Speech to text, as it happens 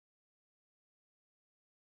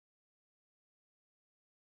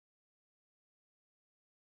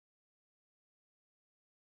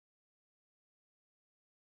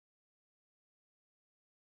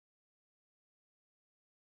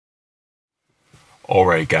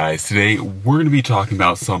Alright guys, today we're going to be talking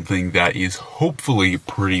about something that is hopefully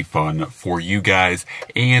pretty fun for you guys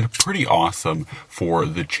and pretty awesome for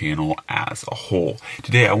the channel as a whole.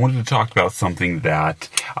 Today I wanted to talk about something that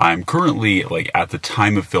I'm currently, at the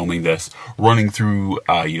time of filming this, running through,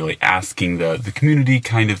 asking the community,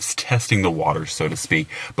 kind of testing the waters, so to speak.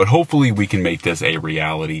 But hopefully we can make this a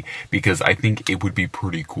reality because I think it would be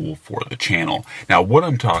pretty cool for the channel. Now what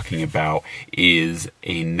I'm talking about is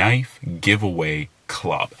a knife giveaway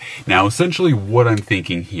club. Now essentially what I'm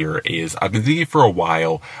thinking here is I've been thinking for a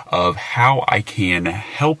while of how I can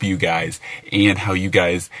help you guys and how you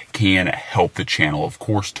guys can help the channel. Of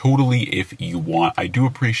course, totally if you want. I do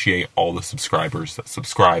appreciate all the subscribers that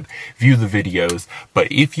subscribe, view the videos, but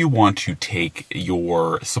if you want to take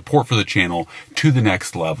your support for the channel to the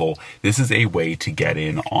next level, this is a way to get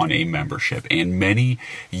in on a membership. And many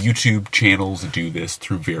YouTube channels do this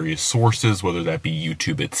through various sources, whether that be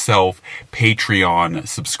YouTube itself, Patreon,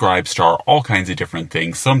 Subscribestar, all kinds of different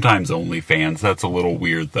things. Sometimes OnlyFans, that's a little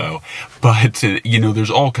weird though. But,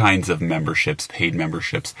 there's all kinds of memberships, paid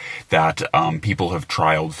memberships that people have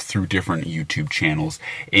trialed through different YouTube channels.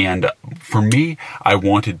 And for me, I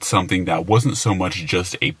wanted something that wasn't so much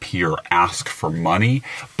just a pure ask for money,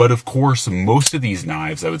 but of course, most of these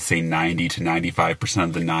knives, I would say 90 to 95%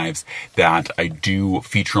 of the knives that I do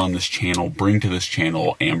feature on this channel, bring to this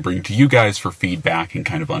channel, and bring to you guys for feedback and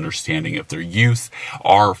kind of understanding of their use,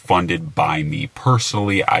 are funded by me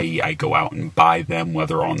personally. I go out and buy them,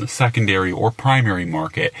 whether on the secondary or primary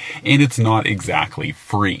market, and it's not exactly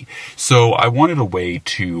free. So I wanted a way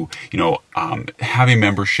to, have a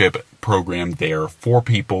membership program there for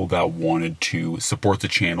people that wanted to support the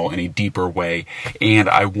channel in a deeper way. And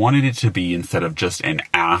I wanted it to be, instead of just an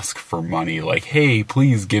ask for money, like, hey,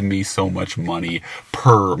 please give me so much money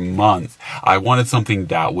per month, I wanted something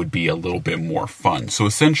that would be a little bit more fun. So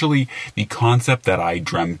essentially, the concept that I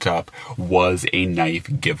dreamt up was a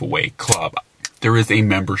knife giveaway club. There is a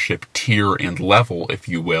membership tier and level, if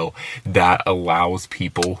you will, that allows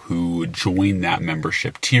people who join that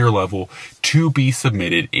membership tier level to be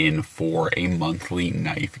submitted in for a monthly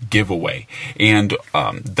knife giveaway. And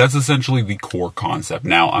that's essentially the core concept.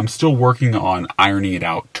 Now, I'm still working on ironing it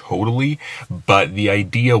out totally, but the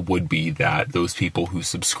idea would be that those people who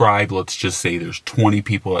subscribe, let's just say there's 20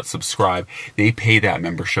 people that subscribe, they pay that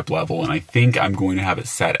membership level, and I think I'm going to have it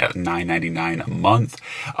set at $9.99 a month.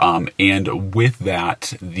 And with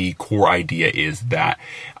that, the core idea is that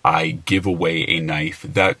I give away a knife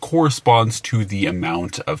that corresponds to the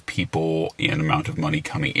amount of people and amount of money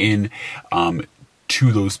coming in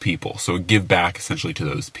to those people. So give back essentially to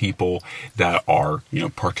those people that are,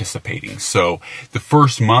 participating. So the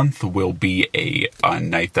first month will be a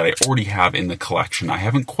knife that I already have in the collection. I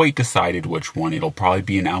haven't quite decided which one. It'll probably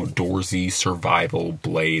be an outdoorsy survival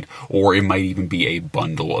blade, or it might even be a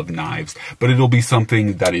bundle of knives, but it'll be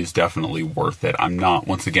something that is definitely worth it. I'm not,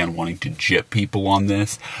 once again, wanting to jip people on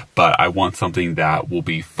this, but I want something that will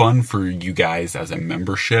be fun for you guys as a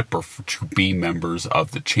membership, or to be members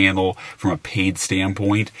of the channel from a paid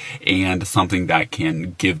standpoint, and something that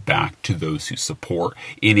can give back to those who support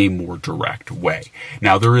in a more direct way.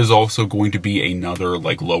 Now, there is also going to be another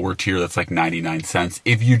lower tier that's 99 cents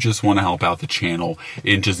if you just want to help out the channel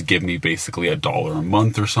and just give me basically $1 a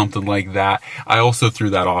month or something like that. I also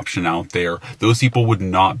threw that option out there. Those people would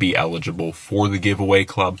not be eligible for the giveaway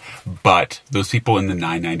club, but those people in the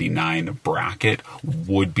 $9.99 bracket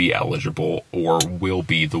would be eligible, or will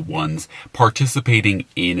be the ones participating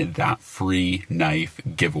in that free knife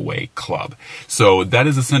giveaway club. So that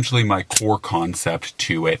is essentially my core concept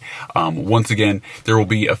to it. Once again, there will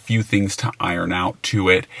be a few things to iron out to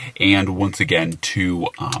it, and once again,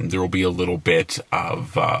 there will be a little bit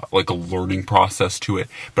of a learning process to it,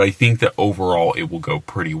 but I think that overall it will go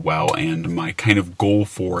pretty well. And my kind of goal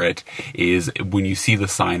for it is, when you see the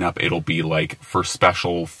sign up, it'll be for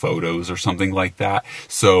special photos or something like that.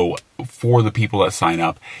 So for the people that sign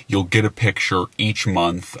up, you'll get a picture each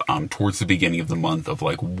month towards the beginning of the month of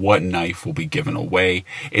what knife will be given away,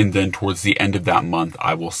 and then towards the end of that month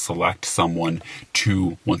I will select someone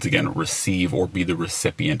to, once again, receive or be the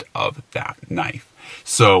recipient of that knife.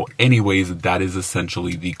 So anyways, that is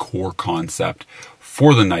essentially the core concept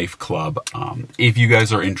for the knife club. If you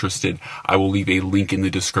guys are interested, I will leave a link in the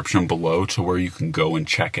description below to where you can go and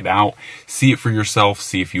check it out, see it for yourself,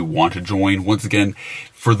 see if you want to join. Once again,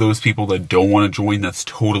 for those people that don't want to join, that's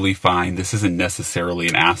totally fine. This isn't necessarily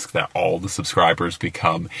an ask that all the subscribers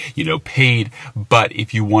become, paid. But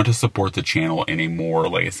if you want to support the channel in a more,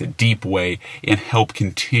 like I said, deep way, and help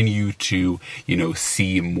continue to,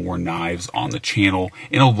 see more knives on the channel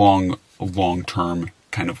in a long-term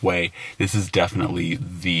kind of way, this is definitely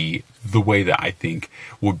the the way that I think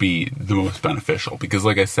would be the most beneficial. Because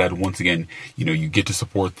like I said, once again, you know, you get to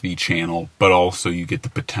support the channel, but also you get the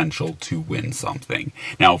potential to win something.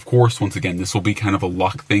 Now, of course, once again, this will be kind of a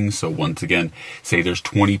luck thing. So once again, say there's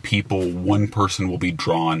 20 people, one person will be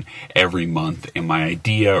drawn every month. And my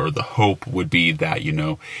idea or the hope would be that, you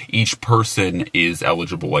know, each person is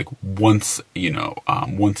eligible like once, you know,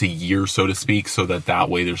 once a year, so to speak, so that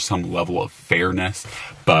way there's some level of fairness.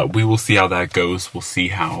 But we will see how that goes. We'll see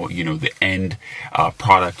how, you know, the end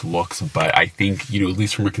product looks. But I think, you know, at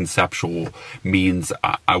least from a conceptual means,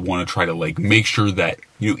 I want to try to like make sure that,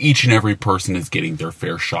 you know, each and every person is getting their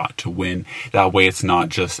fair shot to win. That way it's not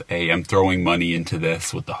just I'm throwing money into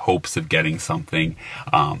this with the hopes of getting something.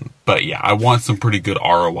 But yeah, I want some pretty good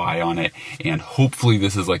ROI on it, and hopefully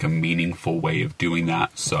this is like a meaningful way of doing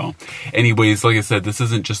that. So anyways, like I said, this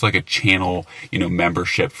isn't just like a channel, you know,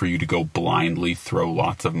 membership for you to go blindly throw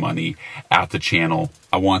lots of money at the channel.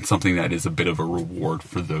 I want something that is a bit of a reward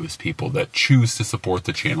for those people that choose to support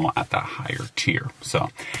the channel at that higher tier. So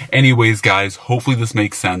anyways, guys, hopefully this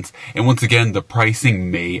makes sense. And once again, the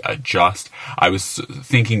pricing may adjust. I was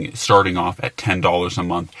thinking starting off at $10 a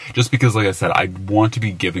month, just because, like I said, I want to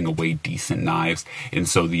be giving away decent knives. And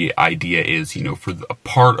so the idea is, you know, for a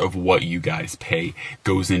part of what you guys pay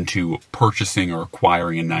goes into purchasing or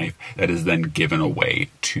acquiring a knife that is then given away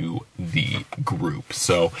to the group.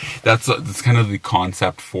 So that's kind of the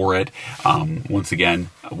concept for it. Once again,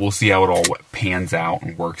 we'll see how it all pans out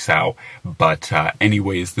and works out. But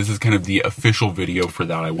anyways, this is kind of the official video for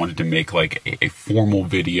that. I wanted to make like a formal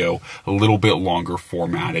video, a little bit longer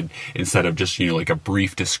formatted, instead of just, you know, like a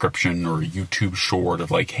brief description or a YouTube short of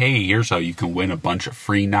like, hey, here's how you can win a bunch of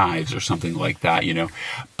free knives or something like that, you know.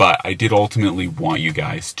 But I did ultimately want you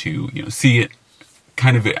guys to, you know, see it.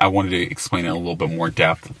 Kind of, I wanted to explain it in a little bit more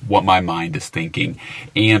depth, what my mind is thinking,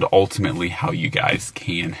 and ultimately how you guys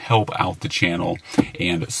can help out the channel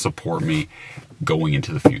and support me going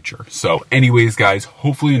into the future. So anyways, guys,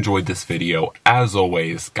 hopefully you enjoyed this video. As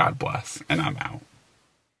always, God bless, and I'm out.